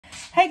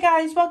Hey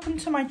guys, welcome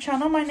to my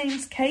channel. My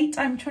name's Kate.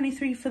 I'm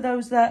 23 for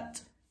those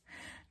that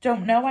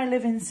don't know. I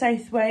live in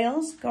South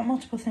Wales. Got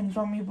multiple things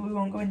on me, but we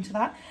won't go into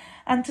that.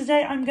 And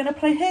today I'm going to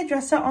play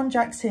hairdresser on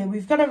Jack's hair.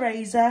 We've got a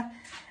razor,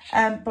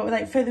 but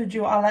without further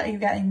ado, I'll let you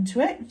get into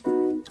it.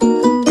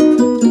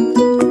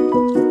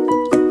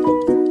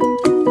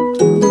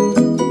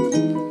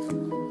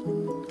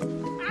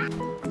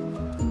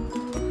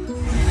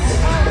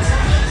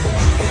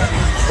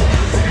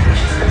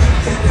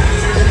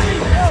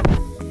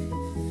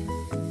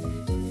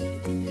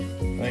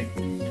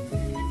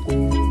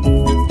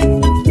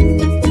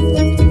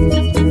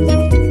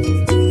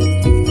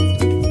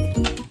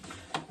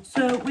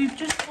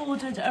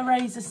 A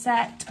razor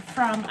set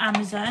from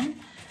Amazon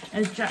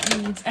as Jack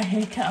needs a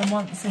haircut and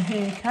wants a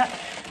haircut,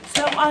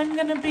 so I'm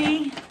gonna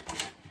be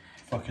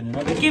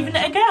giving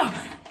it a go.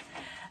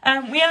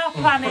 We are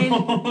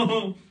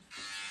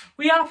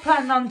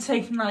planning on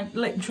taking like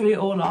literally it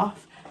all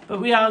off, but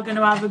we are going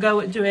to have a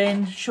go at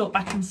doing short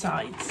back and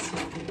sides.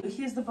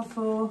 Here's the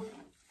before.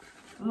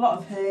 A lot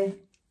of hair.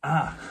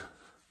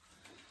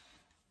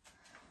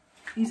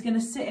 He's going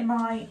to sit in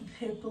my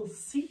purple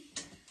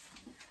seat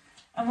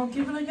and we'll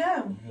give it a go.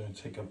 I'm going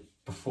to take a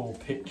before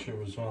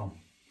picture as well.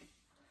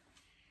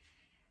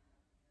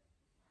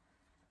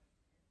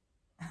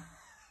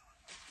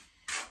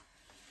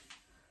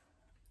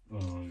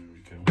 Oh, here we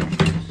go.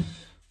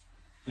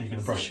 You're going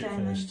to brush it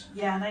first?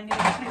 Yeah, and I'm going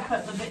to clip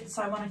out the bits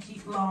I want to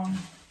keep long.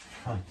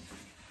 Oh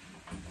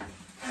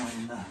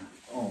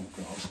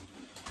God.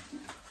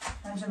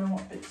 I don't know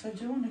what bits I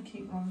do want to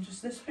keep long,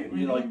 just this bit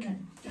really, you like,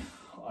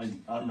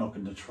 I'm not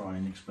going to try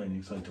and explain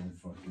it because I don't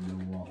fucking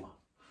know what.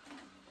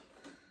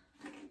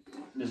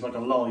 There's like a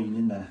line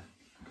in there,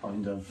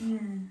 kind of. Yeah.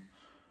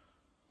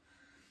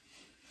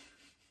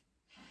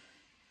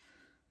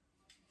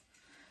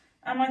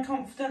 Am I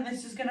confident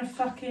this is going to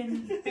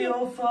fucking be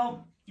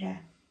awful? Yeah.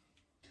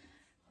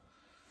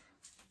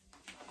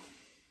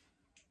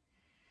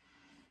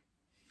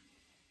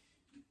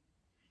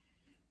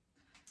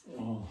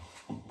 Oh.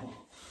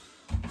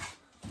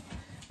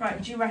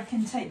 Right, do you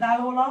reckon take that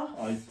all off?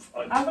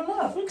 Have a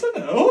look. I don't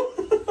know.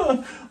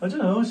 I don't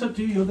know, it's up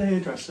to you, you're the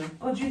hairdresser.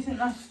 Or do you think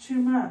that's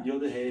too much? You're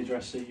the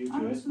hairdresser, you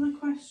do it. Answer the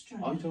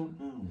question. I don't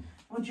know.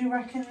 What do you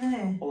reckon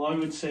there? Well, I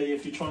would say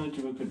if you're trying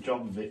to do a good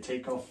job of it,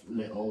 take off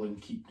little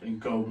and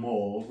go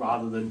more,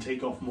 rather than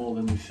take off more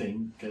than you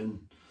think,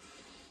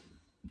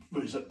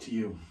 but it's up to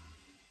you.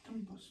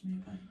 Don't boss me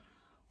about.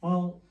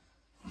 Well,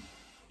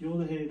 you're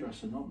the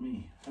hairdresser, not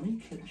me. How many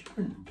clips you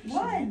bring?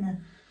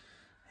 One.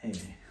 Hey.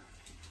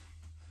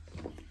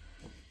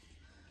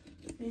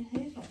 Your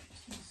hair's got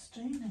some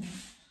stain in it.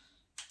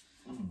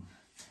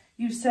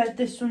 You said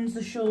this one's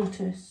the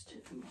shortest.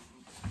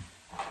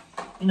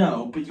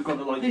 No, but you've got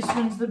to like... This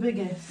one's the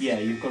biggest. Yeah,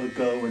 you've got to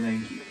go and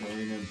then keep going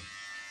in.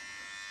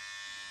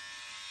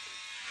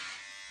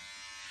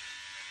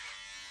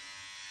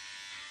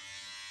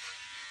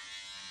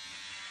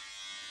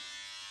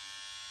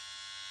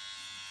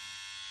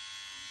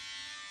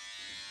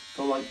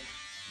 Go like...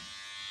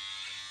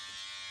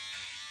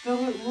 Go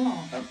like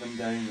what? Up and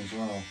down as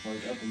well,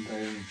 like up and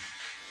down.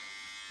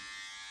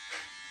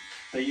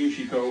 They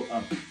usually go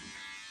up.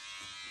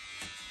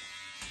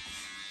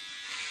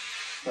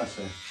 That's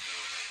it.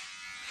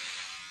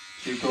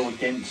 So you go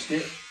against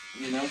it,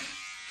 you know.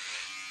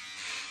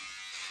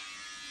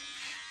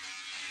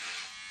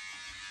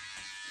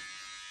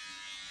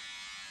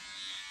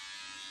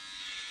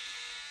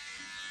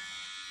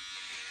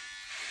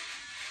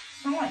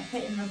 It's not like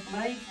hitting the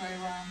blade very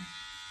well.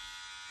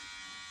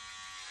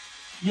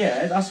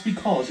 Yeah, that's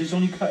because it's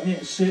only cutting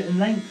it a certain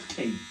length,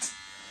 Kate.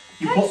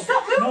 Kate,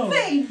 stop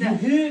moving! No, you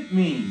hurt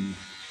me.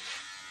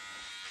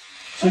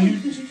 So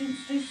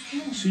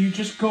you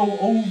just go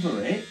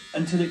over it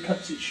until it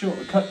cuts it short.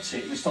 It cuts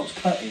it and it stops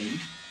cutting.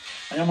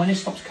 And then when it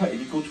stops cutting,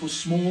 you go to a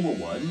smaller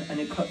one and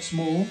it cuts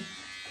more.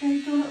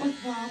 Okay, do it like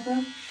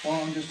harder.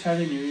 Well, I'm just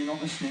telling you, you're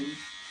not listening.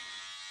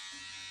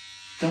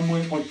 Don't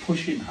work by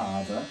pushing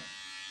harder.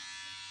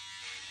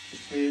 It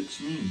just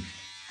hurts me.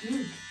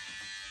 Good.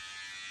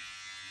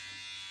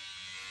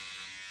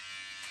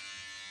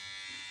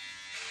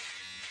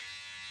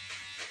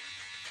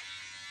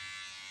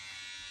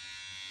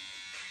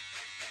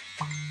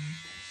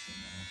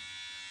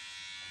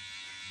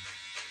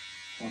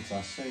 What's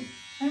that say?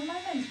 How am I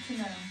meant to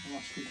know? Well,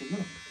 that's good to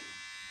look.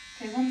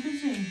 Okay, I'm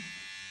busy.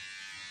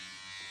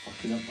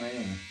 Fucking up my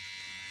hair.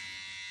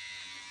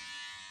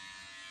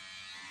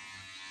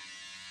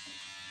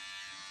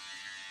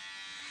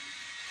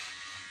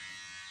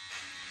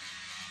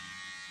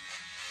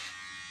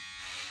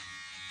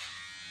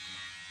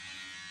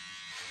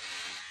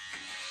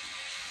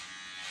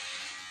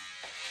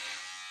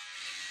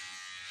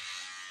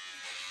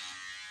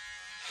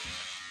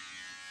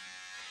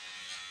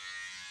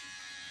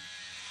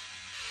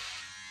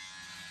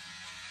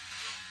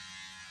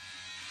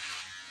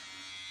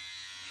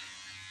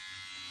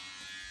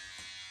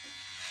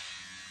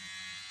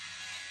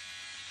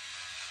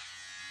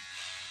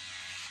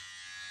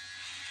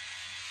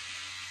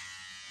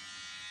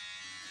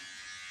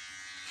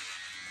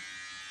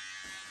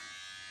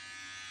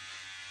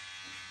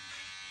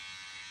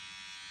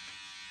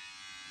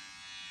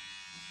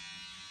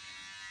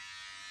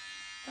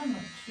 Doesn't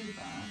look too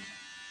bad.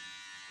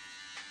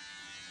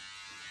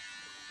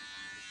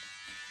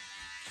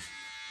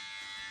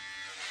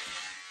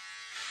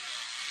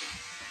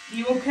 Are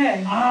you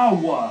okay?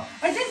 Ow!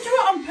 I didn't do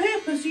it on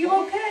purpose. Are you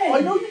okay?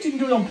 I know you didn't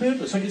do it on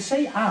purpose. I can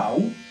say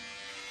ow.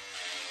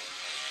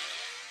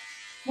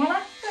 What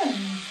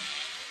happened?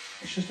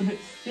 It's just a bit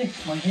thick,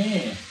 my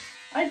hair.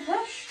 I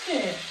brushed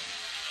it.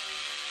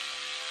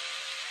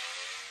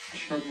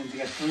 Struggling to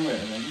get through it,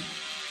 I think.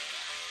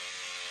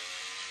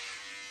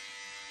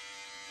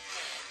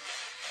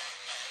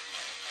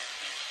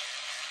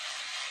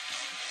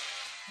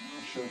 I'm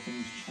not sure if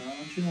it's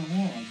charging or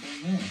not. I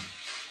don't know.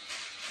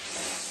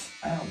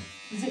 Ow.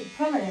 Is it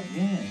pulling?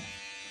 Yeah.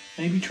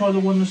 Maybe try the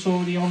one that's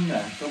already on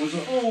there. That was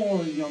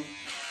already on.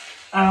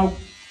 Ow.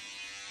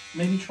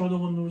 Maybe try the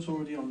one that was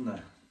already on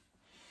there.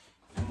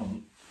 Come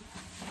on.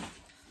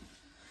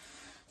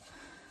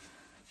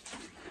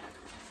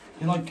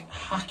 You're like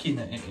hacking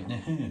at it and it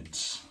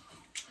hurts.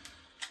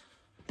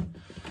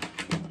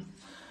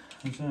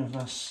 I don't know if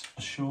that's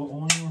a short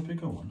one or a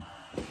bigger one.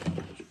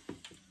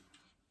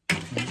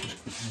 Let me just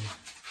quickly.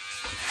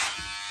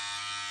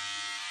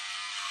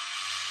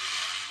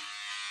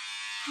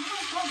 Oh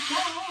my god,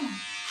 get on.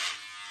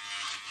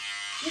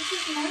 This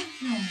is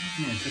nice now.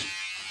 Yeah, just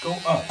go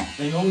up.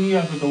 They only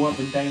ever go up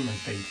and down, I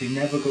think. They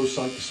never go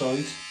side to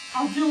side.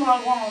 I'll do what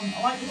I want.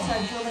 Like I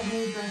said, you're the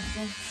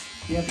hairdresser.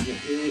 Yeah, but you're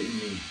hurting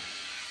me.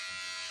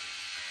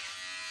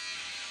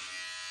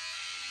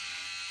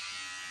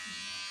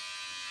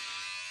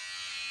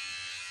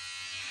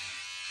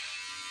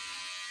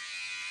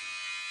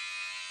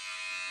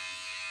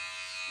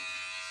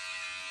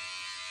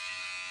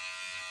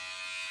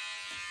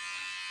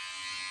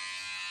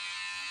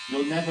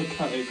 You'll never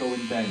cut it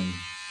going down.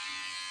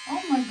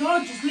 Oh my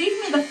god, just leave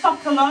me the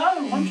fuck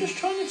alone. I'm just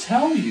trying to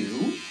tell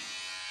you.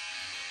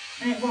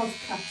 And it was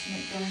cutting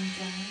it going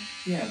down.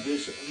 Yeah, but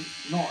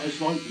it's not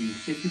as likely.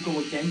 So if you go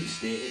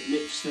against it, it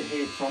lifts the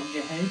hair from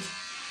your head.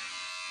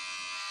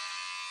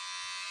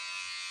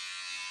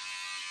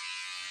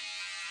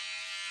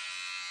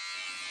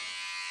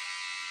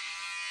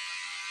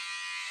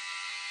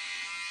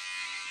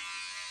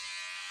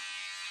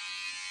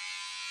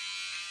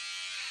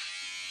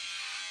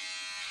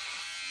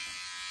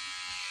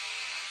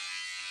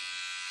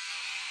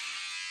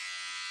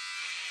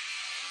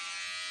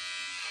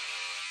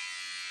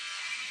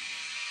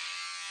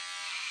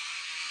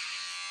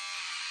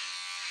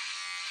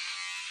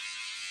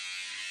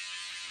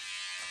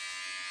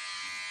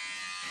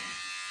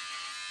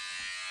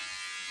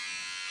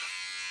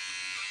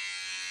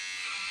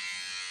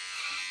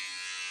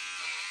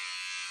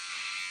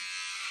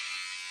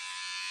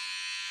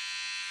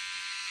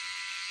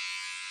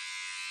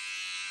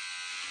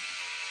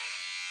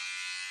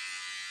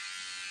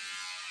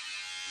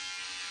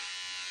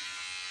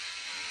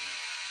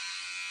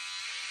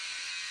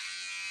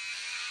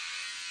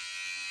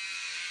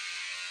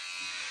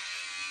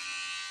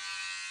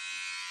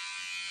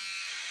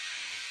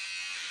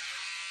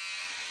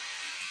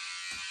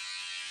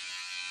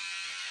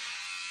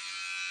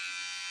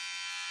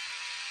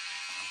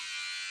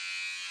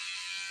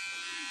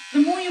 The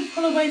more you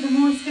pull away, the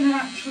more it's going to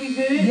actually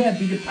hurt. Yeah,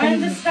 but you're I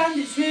pulling. understand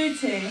it's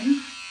hurting.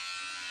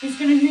 It's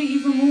going to hurt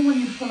even more when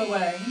you pull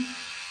away.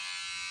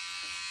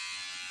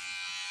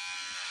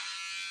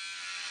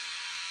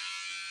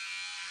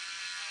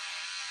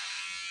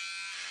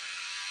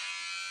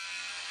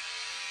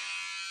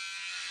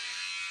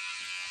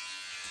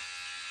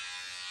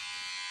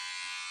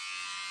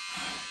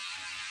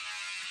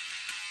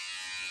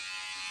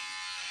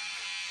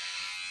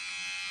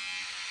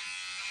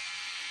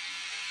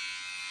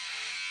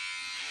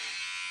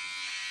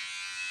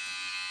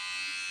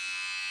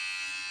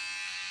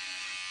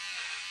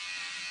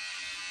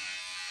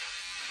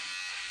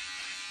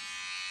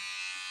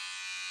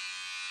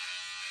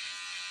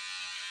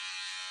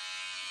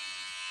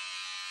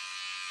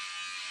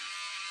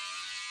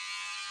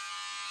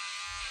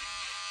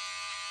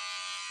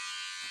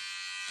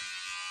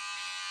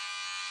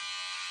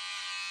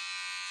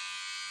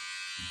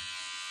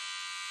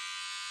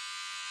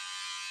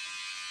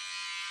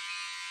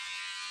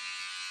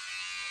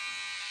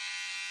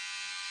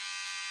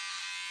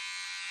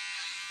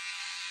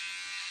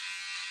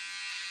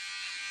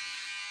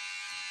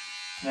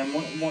 And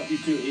then what you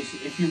do is,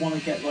 if you want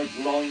to get like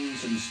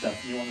lines and stuff,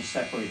 and you want to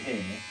separate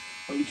hair,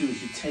 what you do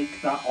is you take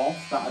that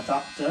off, that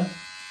adapter.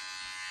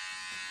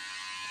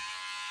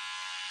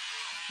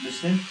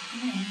 Listening?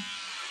 Yeah.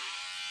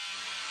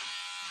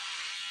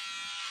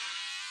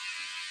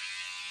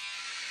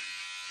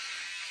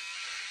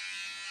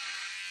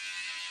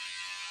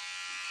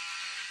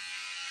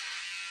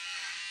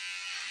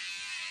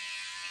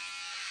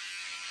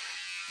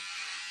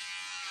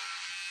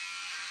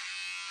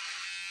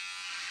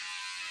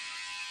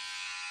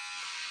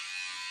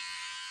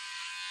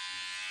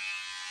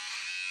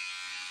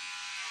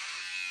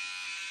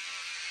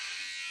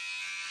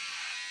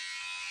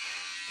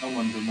 I'm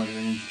wondering whether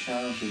it needs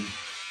charging.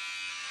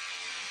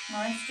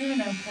 No, it's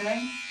doing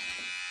okay.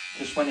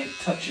 Just when it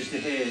touches the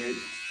hair, it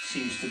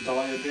seems to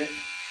die a bit.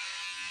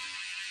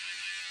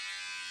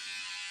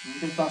 I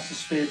wonder if that's the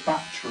spare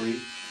battery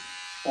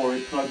or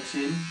it plugs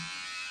in.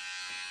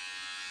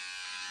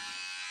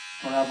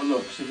 Want to have a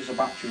look, see if it's a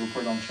battery, we'll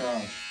put it on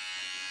charge.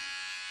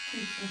 2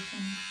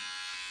 seconds.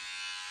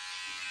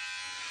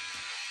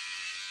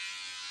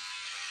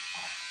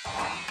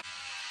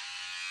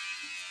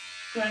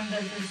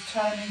 Grandad was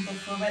telling me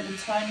before about the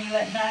time he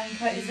let Nan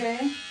cut his hair.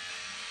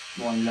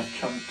 The one he left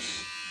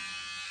chunks.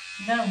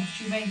 No,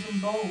 she made them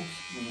bald.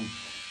 Did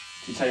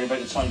he tell you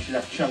about the time she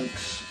left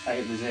chunks out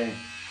of his hair?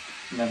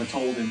 You never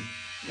told him.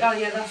 Oh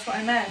yeah, that's what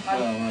I meant. Like,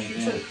 oh, right,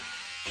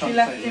 she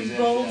left him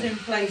bald in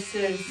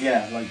places.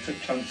 Yeah, like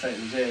took chunks out of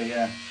his hair,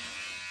 yeah.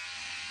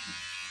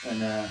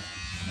 And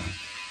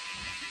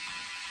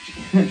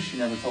she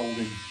never told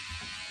him.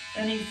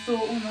 And he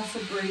thought, oh, that's a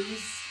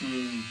breeze.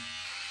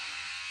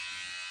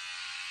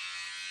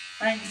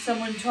 I think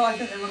someone told, I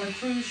think they were on a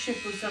cruise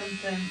ship or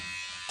something.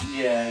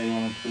 Yeah, they were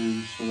on a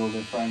cruise with all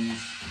their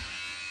friends.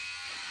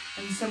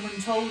 And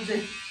someone told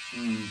him.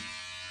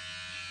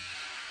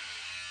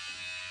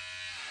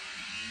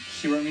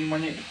 See what I mean?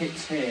 When it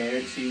hits here,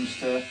 it seems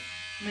to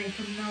make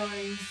a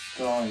noise.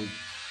 Die.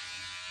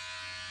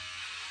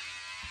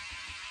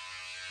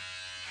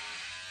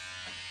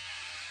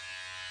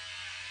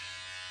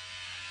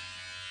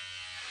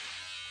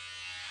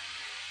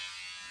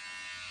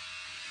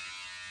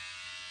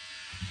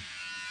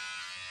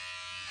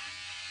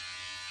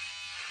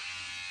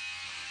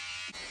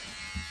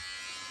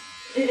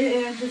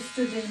 I just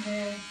stood in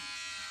there.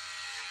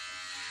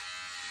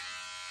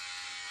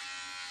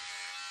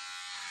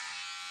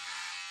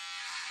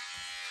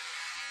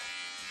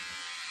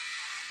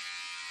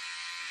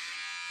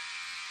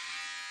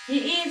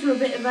 Your ears were a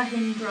bit of a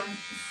hindrance.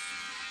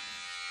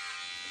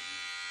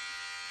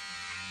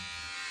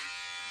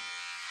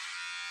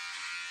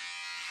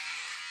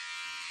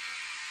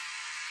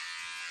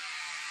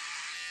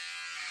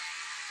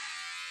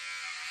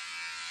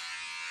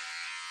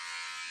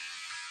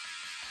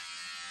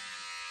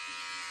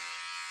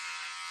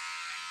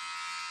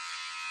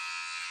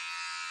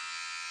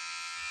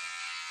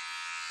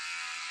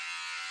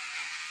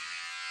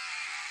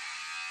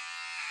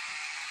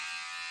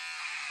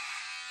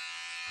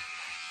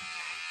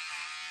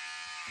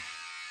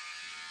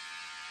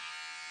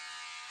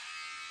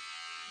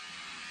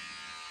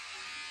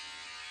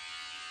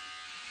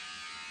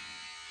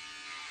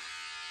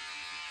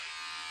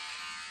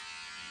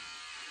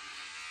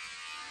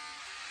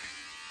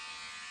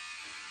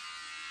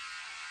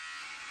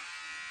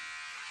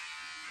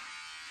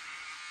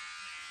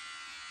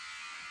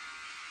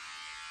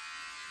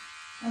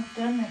 I've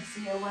done this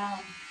here well.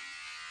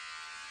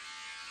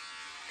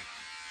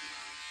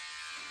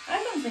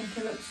 I don't think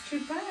it looks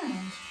too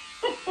bad.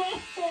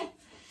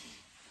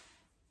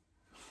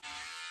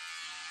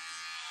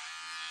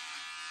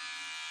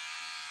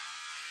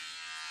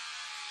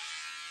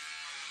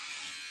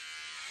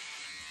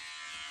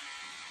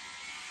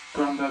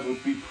 Grandad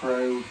would be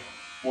proud,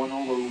 one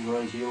all over,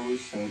 as he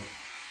always said.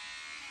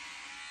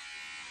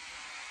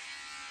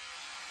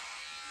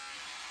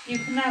 You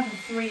can have a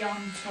 3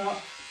 on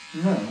top.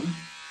 No.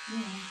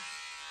 Yeah.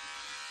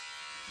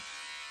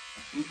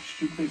 Look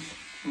stupid.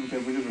 We'll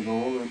get rid of it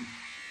all and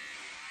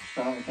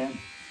start again.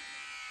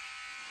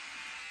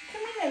 What do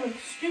you mean it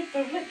looks stupid?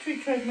 I've literally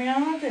tried my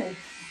hardest.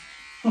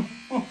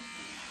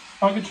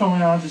 I could try my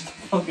hardest to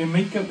fucking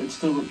makeup, it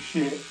still looks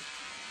shit.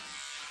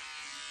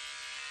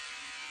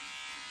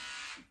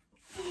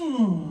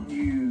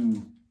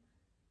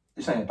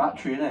 This ain't a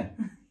battery, innit?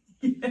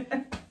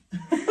 Yeah.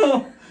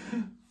 So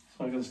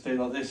I'm going to stay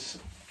like this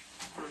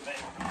for a bit.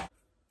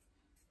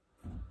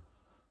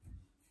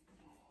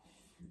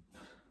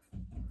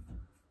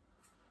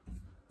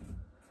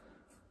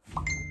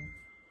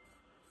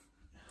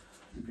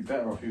 You'd be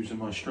better off using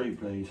my straight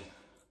blade.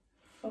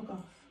 Fuck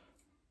off.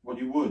 Well,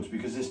 you would,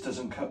 because this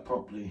doesn't cut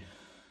properly.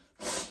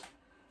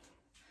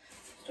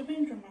 Stop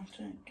being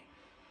dramatic.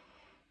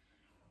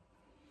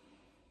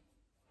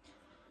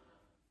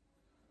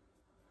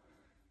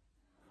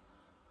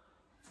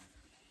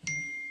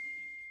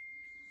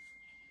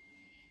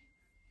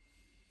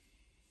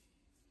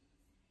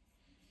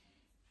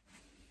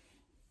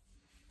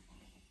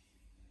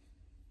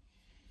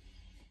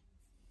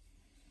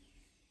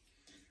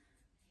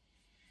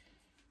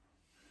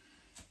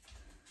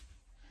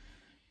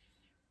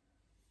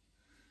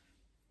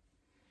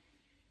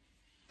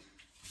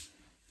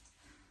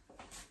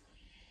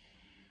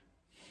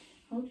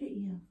 Hold your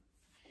ear.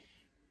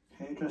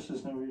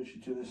 Hairdressers never usually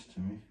do this to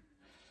me.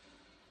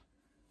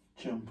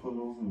 Jump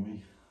all over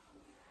me.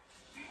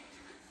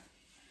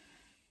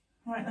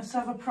 Right, let's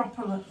have a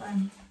proper look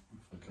then.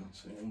 I can't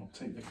see it, I'll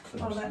take the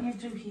clips. Oh, let me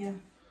do here.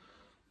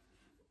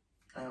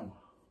 Ow.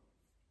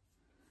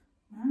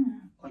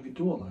 Oh. I could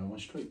do all that on my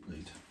straight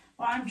blade.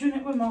 Well, I'm doing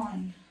it with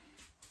mine.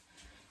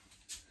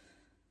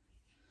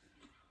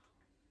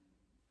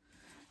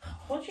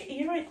 Hold your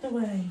ear out the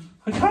way.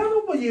 I can't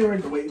hold my ear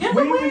in the way. The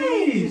other way!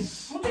 It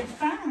is. Hold it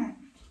back.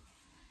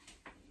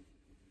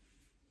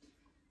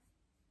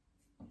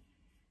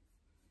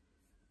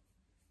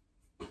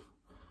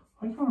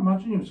 I can't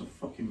imagine you as a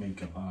fucking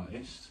makeup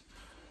artist.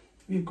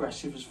 Be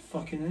aggressive as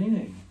fucking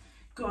anything.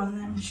 Go on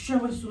then,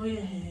 show us all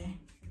your hair.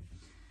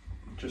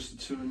 Just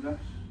the two in there.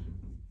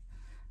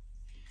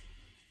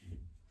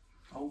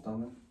 Hold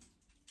on then.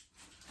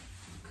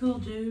 Cool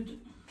dude.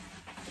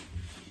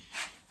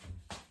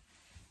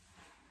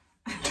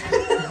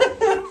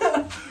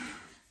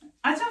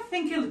 I don't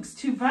think it looks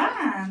too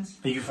bad.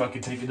 Are you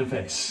fucking taking the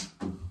piss?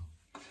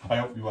 I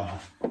hope you are.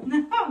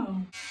 No.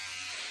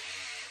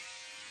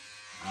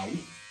 Ow.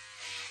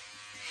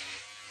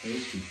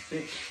 Hair's too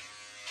thick.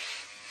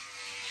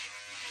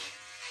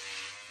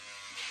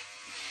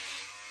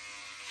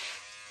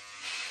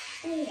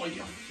 Oh,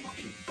 you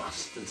fucking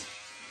bastard.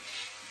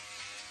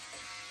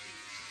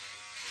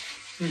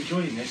 You're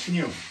enjoying this, aren't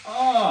you?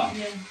 Ah!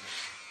 Yeah.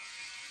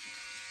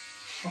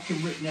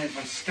 Fucking ripping out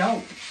my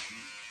scalp.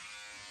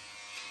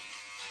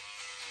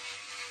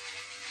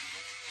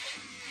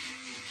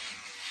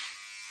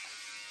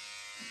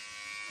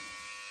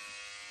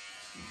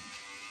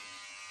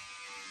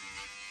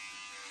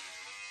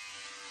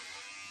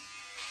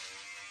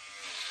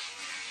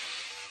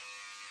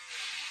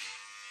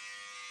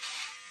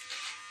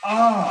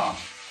 Ah!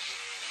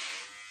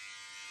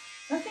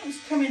 Nothing's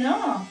coming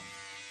off.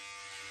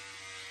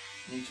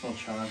 Needs more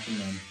charging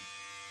then.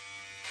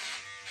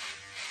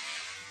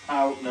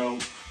 Ow, no,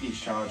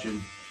 needs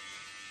charging.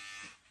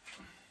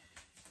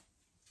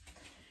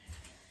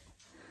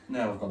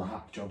 Now I've got a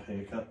hack job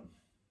haircut.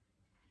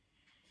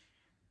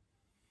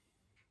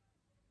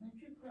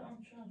 Did you put it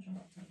on charge or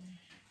not?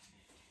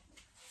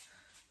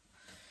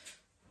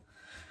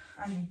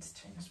 I need to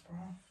take this bra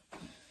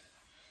off.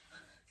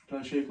 Do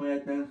I shave my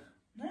head now?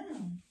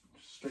 No.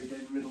 Straight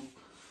down the middle?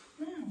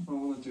 No. I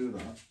want to do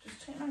that.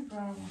 Just take my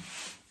bra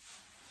off.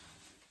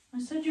 I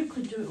said you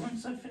could do it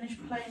once I finished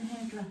playing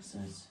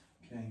hairdressers.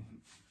 Okay.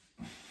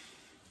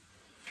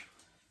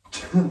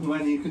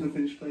 When are you going to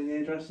finish playing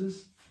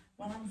hairdressers?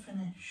 When I'm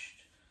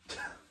finished.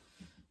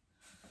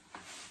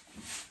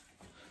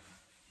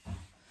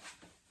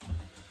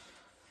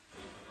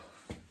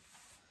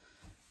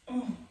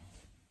 Oh.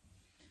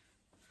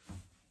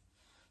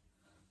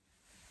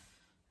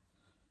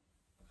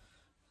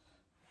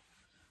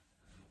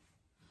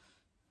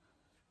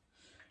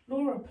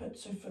 Laura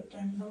puts her foot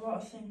down with a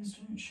lot of things,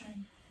 doesn't she?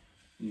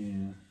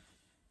 Yeah.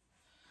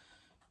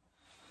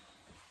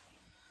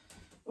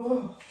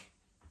 Oh.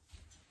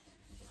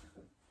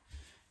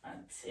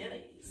 And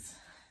titties.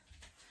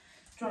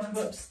 Do you want to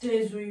go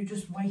upstairs or are you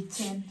just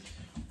waiting?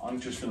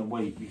 I'm just going to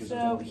wait because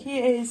So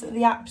here is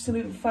the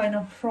absolute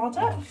final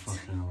product. I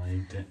fucking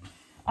liked it.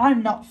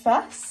 I'm not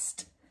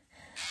fussed.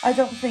 I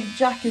don't think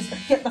Jack is...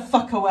 Get the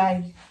fuck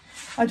away.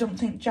 I don't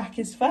think Jack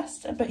is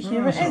fussed, but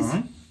here it is.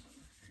 Right.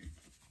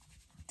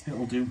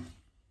 It'll do.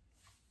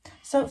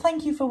 So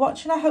thank you for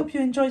watching. I hope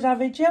you enjoyed our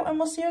video and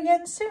we'll see you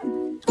again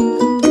soon.